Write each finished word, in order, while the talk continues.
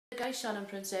Hi, Shannon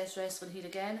Princess Wrestling here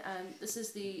again, and this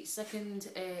is the second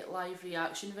live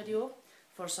reaction video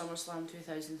for SummerSlam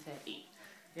 2013.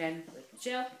 Again with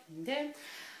Michelle and Dan.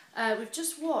 We've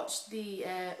just watched the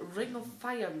Ring of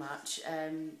Fire match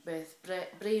with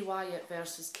Bray Wyatt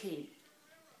versus Kane.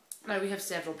 Now we have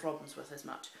several problems with this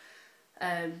match.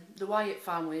 The Wyatt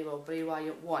family, well, Bray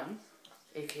Wyatt won,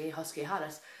 aka Husky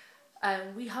Harris.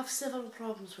 We have several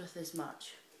problems with this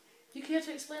match. You care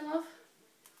to explain, love?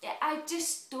 Yeah, I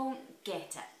just don't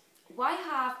get it. Why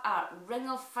have a Ring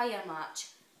of Fire match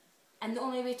and the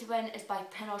only way to win is by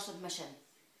pin or submission?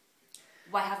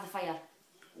 Why have the fire?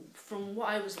 From what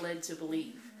I was led to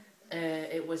believe,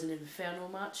 it was an Inferno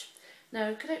match.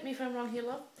 Now, correct me if I'm wrong here,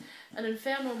 love. An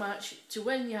Inferno match, to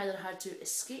win you either had to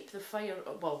escape the fire,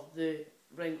 well, the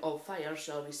Ring of Fire,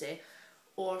 shall we say,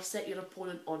 or set your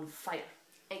opponent on fire.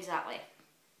 Exactly.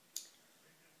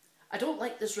 I don't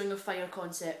like this Ring of Fire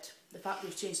concept. The fact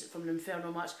they've changed it from an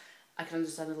Inferno match, I can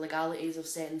understand the legalities of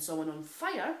setting someone on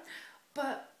fire,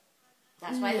 but...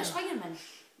 That's why there's firemen.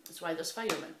 That's why there's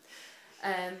firemen.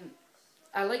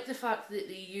 I like the fact that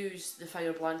they used the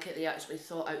fire blanket. They actually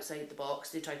thought outside the box.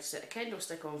 They tried to set a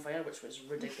candlestick on fire, which was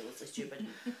ridiculously stupid.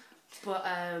 But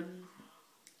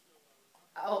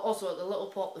also, the little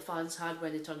pop the fans had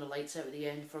when they turned the lights out at the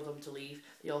end for them to leave,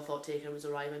 they all thought Taker was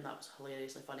arriving. That was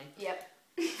hilariously funny. Yep.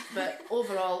 But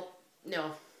overall,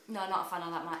 no. No, not a fan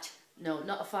of that match. No,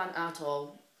 not a fan at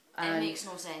all. And it makes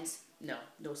no sense. No,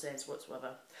 no sense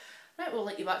whatsoever. Right, we'll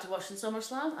let you back to watching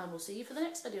SummerSlam and we'll see you for the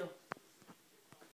next video.